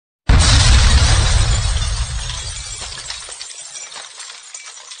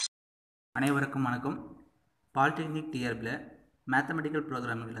அனைவருக்கும் வணக்கம். Polytechnic TRB mathematical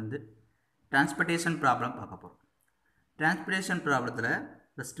ப்ரோக்ராமிங்லேருந்து transportation problem பார்க்க போகிறோம். டிரான்ஸ்போர்ட்டேஷன் ப்ராப்ளத்தில்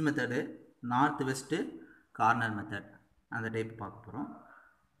first method north west corner method அந்த டைப் பார்க்க போகிறோம்.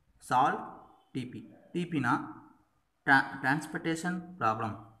 Solve DP. டிபினா டிரான்ஸ்போர்ட்டேஷன்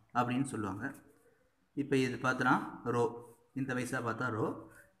ப்ராப்ளம் அப்படின்னு சொல்லுவாங்க. இப்போ இது பார்த்தோன்னா ரோ, இந்த வயசாக பார்த்தா ரோ,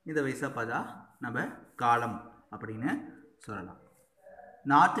 இந்த வயசாக பார்த்தா நம்ம காலம் அப்படின்னு சொல்லலாம்.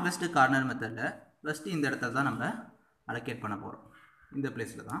 நார்த் வெஸ்ட் கார்னர் மெத்தடில் ஃபஸ்ட்டு இந்த இடத்துல தான் நம்ம அலோகேட் பண்ண போகிறோம். இந்த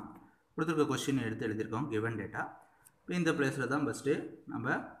பிளேஸில் தான் கொடுத்துருக்க கொஸ்டின் எடுத்து எழுதியிருக்கோம் கிவன் டேட்டா. இப்போ இந்த பிளேஸில் தான் ஃபஸ்ட்டு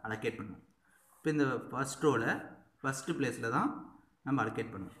நம்ம அலோகேட் பண்ணுவோம். இப்போ இந்த ஃபஸ்ட் ரோவில் ஃபஸ்ட்டு பிளேஸில் தான் நம்ம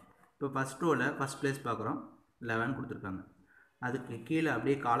அலோகேட் பண்ணுவோம். இப்போ ஃபஸ்ட் ரோவில் ஃபஸ்ட் பிளேஸ் பார்க்குறோம், 11 கொடுத்துருக்காங்க. அதுக்கு கீழே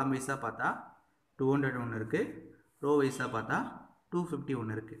அப்படியே காலம் வைஸாக பார்த்தா 200 ஒன்று இருக்குது, ரோ வைஸாக பார்த்தா 250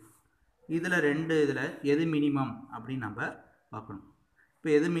 ஒன்று இருக்குது. இதில் இதில் எது மினிமம் அப்படின்னு நம்ம பார்க்கணும்.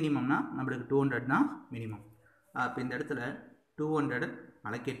 இப்போ எது மினிமம்னா நம்மளுக்கு 200 தான் மினிமம். அப்போ இந்த இடத்துல 200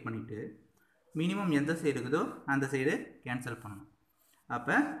 அலோகேட் பண்ணிவிட்டு மினிமம் எந்த சைடு இருக்குதோ அந்த சைடு கேன்சல் பண்ணணும்.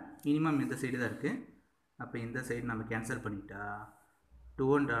 அப்போ மினிமம் இந்த சைடு தான் இருக்குது. அப்போ இந்த சைடு நம்ம கேன்சல் பண்ணிட்டா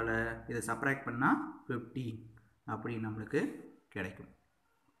 200 இதை சப்ராக்ட் பண்ணால் 50 அப்படி நம்மளுக்கு கிடைக்கும்.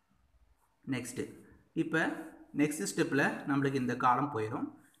 நெக்ஸ்ட்டு இப்போ நெக்ஸ்ட் ஸ்டெப்பில் நம்மளுக்கு இந்த காலம் போயிடும்.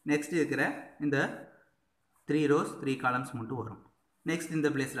 நெக்ஸ்ட் இருக்கிற இந்த 3 rows 3 columns மட்டும் வரும். நெக்ஸ்ட் இந்த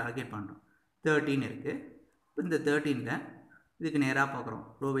பிளேஸில் அலோகேட் பண்ணுறோம். 13 இருக்குது. இப்போ இந்த 13ல் இதுக்கு நேராக பார்க்குறோம்.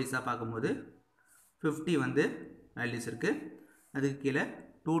 ரோ வைஸாக பார்க்கும்போது 50 வந்து வேல்யூஸ் இருக்குது, அதுக்கு கீழே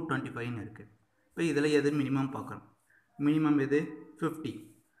 225 இருக்குது. இப்போ இதில் எது மினிமம் பார்க்குறோம். மினிமம் எது 50.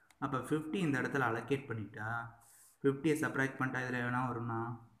 அப்போ 50 இந்த இடத்துல அலோகேட் பண்ணிட்டா 50யை சப்ராக்ட் பண்ணிட்டா இதில் எவ்வளோ வரும்னா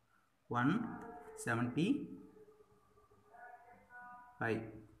 175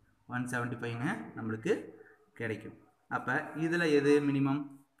 நம்மளுக்கு கிடைக்கும். அப்போ இதில் எது மினிமம்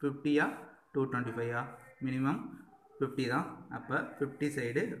 50யா 225யா? மினிமம் 50 தான். அப்போ 50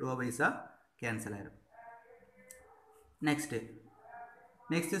 சைடு ரோ வைஸாக கேன்சல் ஆகிடும்.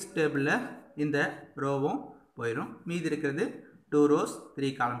 நெக்ஸ்ட்டு ஸ்டெப்பில் இந்த ரோவும் போயிடும். மீதி இருக்கிறது 2 rows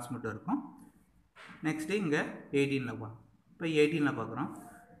 3 columns மட்டும் இருக்கும். நெக்ஸ்ட்டு இங்கே 18ல் போகணும். இப்போ 18ல் பார்க்குறோம்.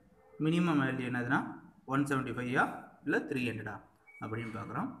 மினிமம் வேல்யூ என்னதுன்னா 175யா இல்லை 300 அப்படின்னு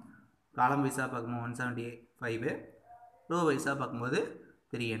பார்க்குறோம். காலம் வைஸாக பார்க்கும்போது 175, ரோ வைஸாக பார்க்கும்போது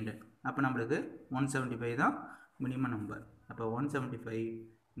 300. அப்போ நம்மளுக்கு 175 தான் மினிமம் நம்பர். அப்போ 175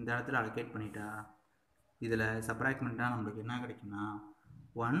 இந்த இடத்துல அலோகேட் பண்ணிட்டா இதில் சப்ராக்ட் பண்ணிட்டால் நம்மளுக்கு என்ன கிடைக்கும்னா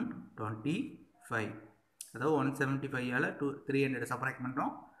 125. அதாவது 175ஆல் 300 சப்ராக்ட்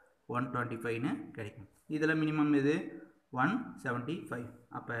பண்ணுறோம், 125ன்னு கிடைக்கும். இதில் மினிமம் இது 175.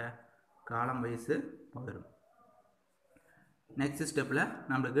 அப்போ காலம் வைஸு போயிடும். நெக்ஸ்ட் ஸ்டெப்பில்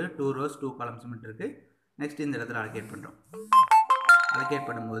நம்மளுக்கு 2 rows 2 columns மட்டும் இருக்குது. நெக்ஸ்ட் இந்த இடத்துல அலோகேட் பண்ணுறோம். அலோகேட்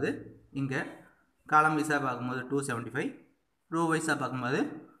பண்ணும்போது இங்கே காலம் வைஸாக பார்க்கும்போது 275, ரோ வைஸாக பார்க்கும்போது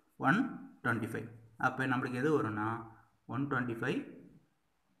 125. அப்போ நம்மளுக்கு எது வரும்னா 125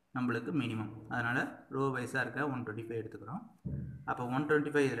 நம்மளுக்கு மினிமம். அதனால் ரோ வைஸாக இருக்க 125 எடுத்துக்கிறோம். அப்போ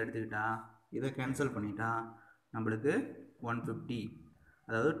 125 இதில் எடுத்துக்கிட்டால் இதை கேன்சல் பண்ணிட்டா நம்மளுக்கு 150.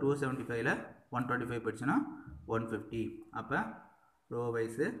 அதாவது 275ல் 125 போயிடுச்சுன்னா 150. அப்போ ரோ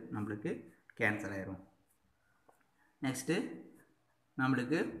வைஸு நம்மளுக்கு கேன்சல் ஆயிரும். நெக்ஸ்ட்டு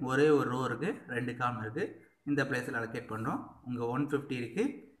நம்மளுக்கு ஒரே ஒரு ரோ இருக்குது, 2 column இருக்குது. இந்த பிளேஸில் அலோகேட் பண்ணுறோம். இங்கே 150 இருக்குது,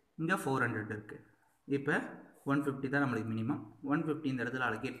 இங்கே 400 இருக்குது. இப்போ 150 தான் நம்மளுக்கு மினிமம். 150 இந்த இடத்துல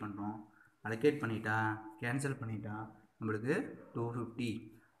அலோகேட் பண்ணுறோம். அலோகேட் பண்ணிட்டா கேன்சல் பண்ணிட்டா நம்மளுக்கு 250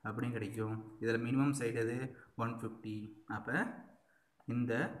 அப்படின்னு கிடைக்கும். இதில் மினிமம் சைடு அது 150. அப்போ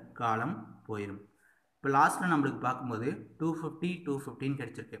இந்த காலம் போயிடும். இப்போ லாஸ்ட்டில் நம்மளுக்கு பார்க்கும்போது 250 250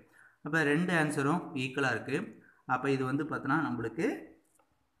 கிடச்சிருக்கு. அப்போ 2 ஆன்சரும் ஈக்குவலாக இருக்குது. அப்போ இது வந்து பார்த்தோன்னா நம்மளுக்கு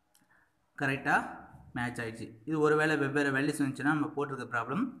கரெக்டாக மேட்ச் ஆகிடுச்சு. இது ஒரு வேளை வெவ்வேறு வேல்யூஸ் வந்துச்சுன்னா நம்ம போட்டிருக்க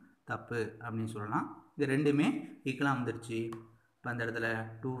ப்ராப்ளம் தப்பு அப்படின்னு சொல்லலாம். இது ரெண்டுமே ஈக்குவலாக வந்துடுச்சு. இப்போ அந்த இடத்துல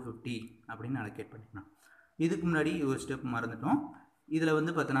 250 அப்படின்னு அலோகேட் பண்ணிக்கலாம். இதுக்கு முன்னாடி ஒரு ஸ்டெப் மறந்துட்டோம். இதில்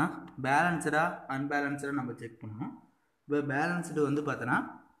வந்து பார்த்தோன்னா பேலன்ஸ்டாக அன்பேலன்ஸ்டாக நம்ம செக் பண்ணணும். இப்போ பேலன்ஸ்டு வந்து பார்த்தோன்னா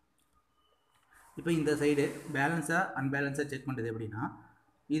இப்போ இந்த சைடு பேலன்ஸாக அன்பேலன்ஸாக செக் பண்ணுறது எப்படின்னா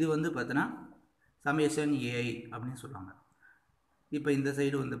இது வந்து பார்த்தோன்னா சமேஷன் ஏஐ அப்படின்னு சொல்லுவாங்க. இப்போ இந்த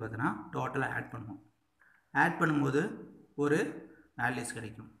சைடு வந்து பார்த்தோன்னா டோட்டலாக ஆட் பண்ணுவோம். ஆட் பண்ணும்போது ஒரு வேல்யூஸ்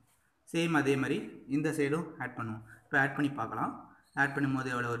கிடைக்கும். சேம் அதே மாதிரி இந்த சைடும் ஆட் பண்ணுவோம். இப்போ ஆட் பண்ணி பார்க்கலாம். ஆட் பண்ணும்போது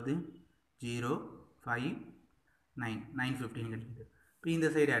எவ்வளோ வருது? 0 5 9 915 கிடைக்குது. இப்போ இந்த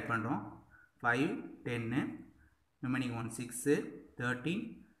சைடு ஆட் பண்ணுறோம். 5 10 ரிமைனிங் 1 6 13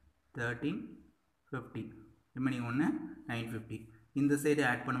 13 50 ரிமைனிங் 1 950. இந்த சைடு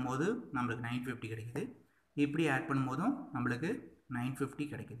ஆட் பண்ணும்போது நம்மளுக்கு 950 கிடைக்குது. இப்படி ஆட் பண்ணும்போதும் நம்மளுக்கு 950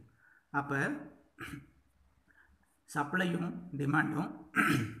 கிடைக்குது. அப்போ சப்ளையும் டிமாண்டும்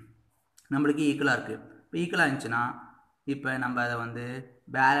நம்மளுக்கு ஈக்குவலாக இருக்குது. இப்போ ஈக்குவலாக இருந்துச்சுன்னா இப்போ நம்ம அதை வந்து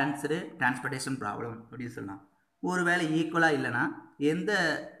பேலன்ஸ்டு டிரான்ஸ்போர்ட்டேஷன் ப்ராப்ளம் அப்படின்னு சொல்லலாம். ஒரு வேளை ஈக்குவலாக இல்லைன்னா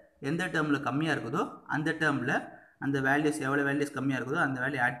எந்த டேர்மில் கம்மியாக இருக்குதோ அந்த டேர்மில் அந்த வேல்யூஸ் எவ்வளோ வேல்யூஸ் கம்மியாக இருக்குதோ அந்த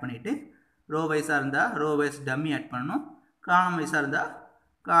வேல்யூ ஆட் பண்ணிவிட்டு ரோ வைஸாக இருந்தால் ரோ வைஸ் டம்மி ஆட் பண்ணணும், காலம் வைஸாக இருந்தால்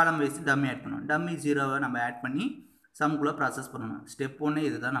காலம் வைஸ் டம்மி ஆட் பண்ணணும். டம்மி 0வை நம்ம ஆட் பண்ணி சம்குள்ளே ப்ராசஸ் பண்ணணும். ஸ்டெப் 1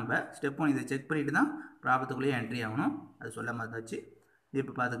 இது தான். நம்ம ஸ்டெப் 1 இதை செக் பண்ணிவிட்டு தான் ப்ராப்ளத்துக்குள்ளேயே என்ட்ரி ஆகணும். அது சொல்ல மாதிரி தாச்சு.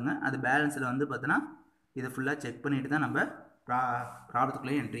 இப்போ பார்த்துக்குங்க, அது பேலன்ஸில் வந்து பார்த்தோன்னா இதை ஃபுல்லாக செக் பண்ணிவிட்டு தான் நம்ம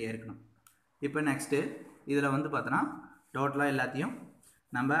ப்ராப்ளத்துக்குள்ளேயே என்ட்ரி ஆகிருக்கணும். இப்போ நெக்ஸ்ட்டு இதில் வந்து பார்த்தோன்னா டோட்டலாக எல்லாத்தையும்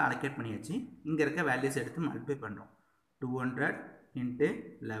நம்ம அலோகேட் பண்ணியாச்சு. இங்கே இருக்க வேல்யூஸ் எடுத்து மல்டிப்ளை பண்ணுறோம். 200 ×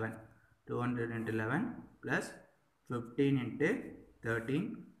 11 200 × 11 + 15 × 13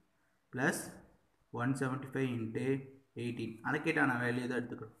 + 175 × 18 அலோகேட் ஆன வேல்யூ தான்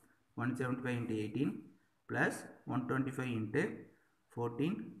எடுத்துக்கிறோம். 175 × 18 + 125 ×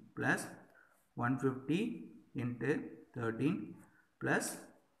 14 + 150 × 13 +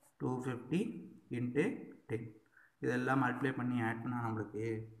 250 × 10 இதெல்லாம் மல்டிப்ளை பண்ணி ஆட் பண்ணால் நம்மளுக்கு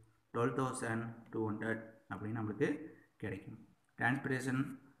 12,200 அப்படின்னு நம்மளுக்கு கிடைக்கும். டிரான்ஸ்போர்ட்டேஷன்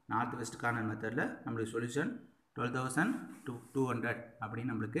நார்த் வெஸ்ட் கார்னர் மெத்தடில் நம்மளுக்கு சொல்யூஷன் 12,200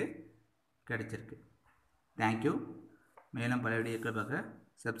 அப்படின்னு நம்மளுக்கு கிடைச்சிருக்கு. தேங்க்யூ. மேலும் பல வீடியோக்களை பார்க்க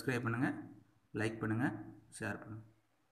சப்ஸ்கிரைப் பண்ணுங்கள், லைக் பண்ணுங்கள், ஷேர் பண்ணுங்கள்.